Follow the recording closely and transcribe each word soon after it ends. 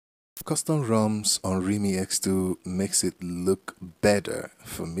Custom ROMs on Realme X2 makes it look better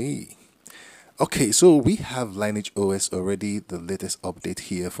for me. Okay, so we have Lineage OS already, the latest update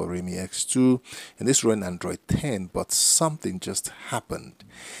here for Realme X2, and this run Android 10, but something just happened,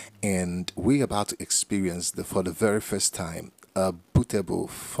 and we're about to experience for the very first time a bootable,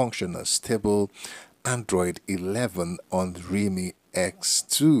 functional, stable Android 11 on Realme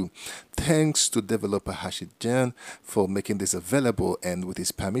X2. Thanks to developer Harshit J for making this available, and with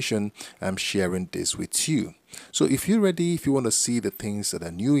his permission, I'm sharing this with you. So if you're ready, if you want to see the things that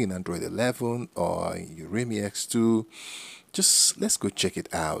are new in Android 11 or your Realme X2, just let's go check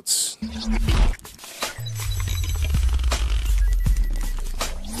it out.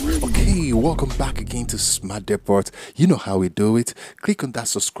 Okay, welcome back again to Smart Depot. You know how we do it. Click on that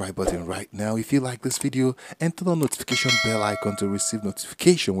subscribe button right now if you like this video, and turn on notification bell icon to receive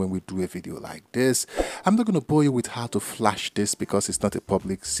notification when we do a video like this. I'm not going to bore you with how to flash this because it's not a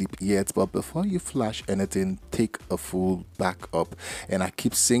public zip yet, but before you flash anything, take a full backup. And I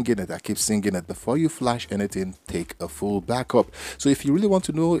keep singing it, before you flash anything, take a full backup. So if you really want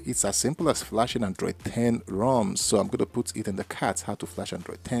to know, it's as simple as flashing Android 10 ROMs. So I'm going to put it in the cards, how to flash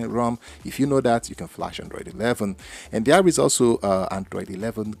Android 10 ROM. If you know that, you can flash Android 11. And there is also Android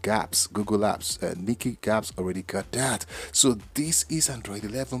 11 Gaps, Google Apps. Nikgapps already got that. So this is Android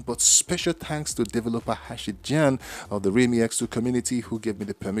 11, but special thanks to developer Harshit J of the Realme X2 community who gave me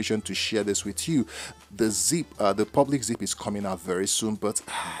the permission to share this with you. The zip, the public zip is coming out very soon, but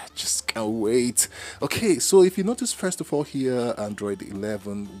just can't wait. Okay, so if you notice, first of all, here, Android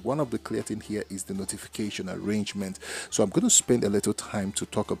 11, one of the clear thing here is the notification arrangement. So I'm going to spend a little time to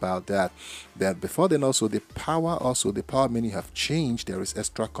talk about that. Before then, also the power menu have changed. There is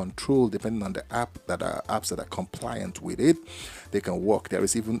extra control depending on the apps that are compliant with it. They can work. There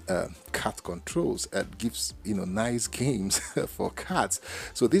is even cat controls that gives nice games for cats.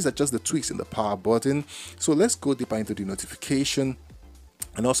 So these are just the tweaks in the power button. So let's go deeper into the notification.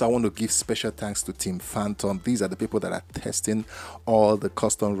 And also, I want to give special thanks to Team Phantom. These are the people that are testing all the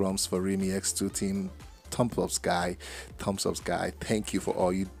custom ROMs for Realme X2 team. Thumbs up guy, thank you for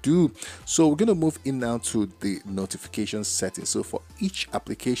all you do. So we're going to move in now to the notification settings. So for each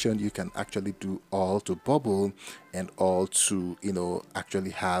application, you can actually do all to bubble and all to actually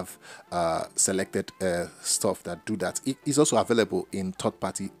have selected stuff that do that. It is also available in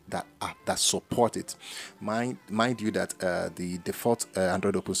third-party app that support it. Mind you that the default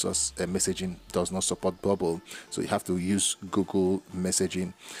Android open source messaging does not support bubble, so you have to use Google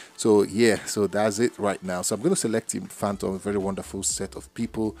messaging. So yeah, so that's it right now. So I'm going to select Team Phantom, a very wonderful set of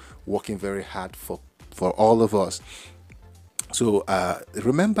people working very hard for all of us. So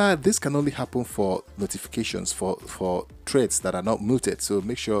remember, this can only happen for notifications for threads that are not muted. So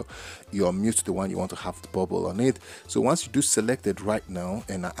make sure you unmute the one you want to have the bubble on it. So once you do select it right now,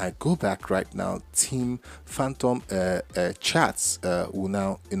 and I go back right now, Team Phantom chats will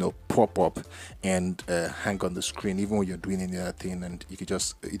now pop up and hang on the screen even when you're doing any other thing, and you can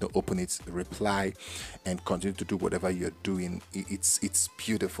just open it, reply, and continue to do whatever you're doing. It's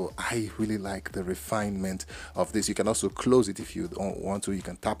beautiful. I really like the refinement of this. You can also close it if you don't want to. You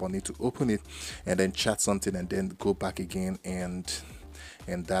can tap on it to open it and then chat something and then go back again, and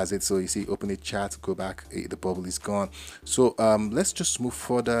that's it. So you see, open it, chat, go back, the bubble is gone. So let's just move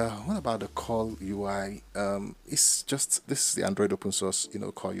further. What about the call UI? It's just, this is the Android open source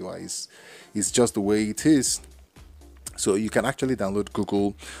call UI is just the way it is. So you can actually download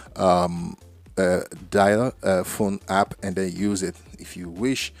Google dial phone app and then use it if you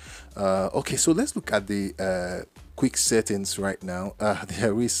wish. Okay, so let's look at the quick settings right now.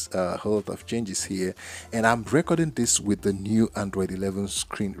 There is a whole lot of changes here, and I'm recording this with the new Android 11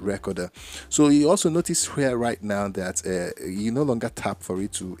 screen recorder. So you also notice here right now that you no longer tap for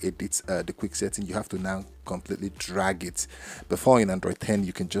it to edit the quick setting. You have to now completely drag it. Before, in Android 10,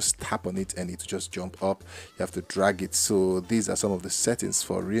 you can just tap on it and it just jump up. You have to drag it. So these are some of the settings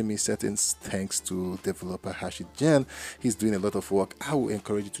for Realme settings, thanks to developer Harshit J. He's doing a lot of work. I will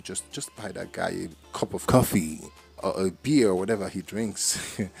encourage you to just buy that guy a cup of coffee or a beer or whatever he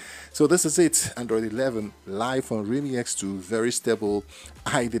drinks. So this is it, Android 11 live on Realme X2, very stable.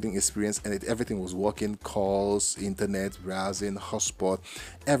 I didn't experience everything was working, calls, internet, browsing, hotspot,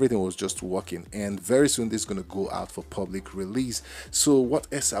 everything was just working. And very soon this is going to go out for public release. So what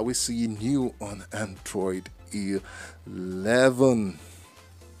else are we seeing new on Android 11?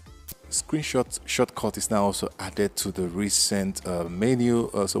 Screenshot shortcut is now also added to the recent menu.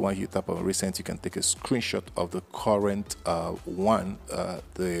 So when you tap on recent, you can take a screenshot of the current one,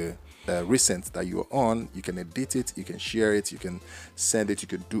 the recent that you're on, you can edit it, you can share it, you can send it, you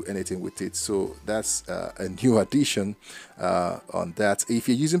can do anything with it. So that's a new addition on that. If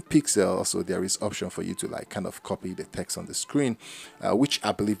you're using Pixel, also there is option for you to like kind of copy the text on the screen, which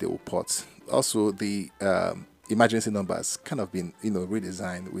I believe they will port. Also, the emergency number has kind of been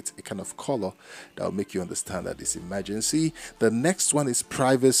redesigned with a kind of color that will make you understand that it's emergency. The next one is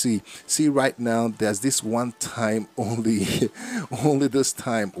privacy. See, right now there's this one time only only this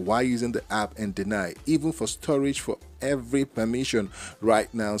time while using the app and deny, even for storage, for every permission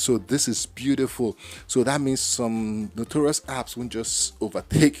right now. So this is beautiful. So that means some notorious apps won't just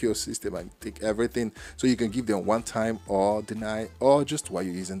overtake your system and take everything. So you can give them one time or deny, or just while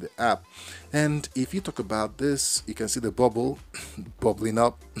you're using the app. And if you talk about this, you can see the bubble bubbling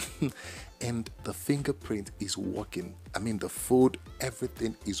up and the fingerprint is working. I mean, the fold,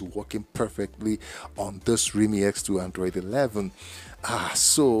 everything is working perfectly on this Realme X2 Android 11.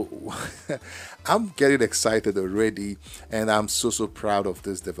 So I'm getting excited already, and I'm so proud of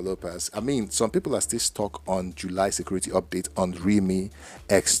these developers. I mean, some people are still stuck on July security update on Realme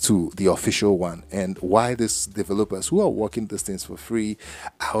X2, the official one, and why these developers who are working these things for free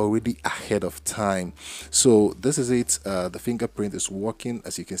are already ahead of time. So this is it. The fingerprint is working.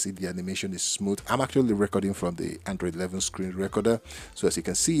 As you can see, the animation is smooth. I'm actually recording from the Android 11 screen recorder, so as you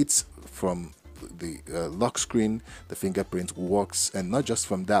can see, it's from the lock screen. The fingerprint works, and not just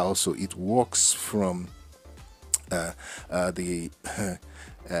from that, also it works from the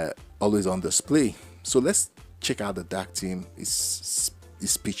always on display. So let's check out the dark theme. It's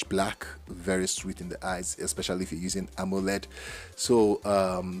pitch black, very sweet in the eyes, especially if you're using AMOLED. So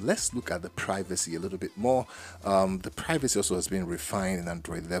let's look at the privacy a little bit more. The privacy also has been refined in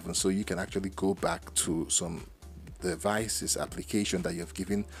Android 11, so you can actually go back to some devices application that you've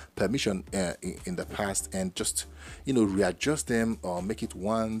given permission in the past, and just readjust them, or make it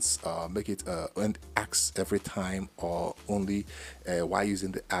once, make it and acts every time, or only while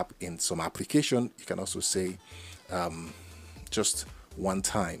using the app. In some application you can also say just one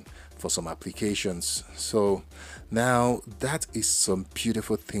time for some applications. So now that is some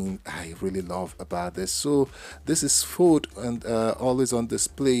beautiful thing I really love about this. So this is fold and always on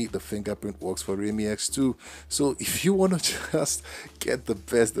display. The fingerprint works for Realme X2. So if you want to just get the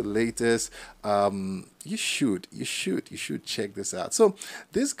best, the latest, you should check this out. So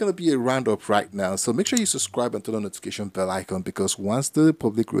this is gonna be a roundup right now, so make sure you subscribe and turn on the notification bell icon, because once the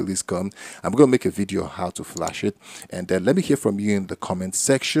public release comes, I'm gonna make a video how to flash it, and then let me hear from you in the comment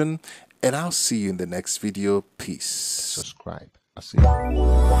section, and I'll see you in the next video. Peace. Subscribe. I'll see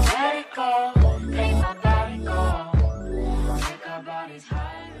you.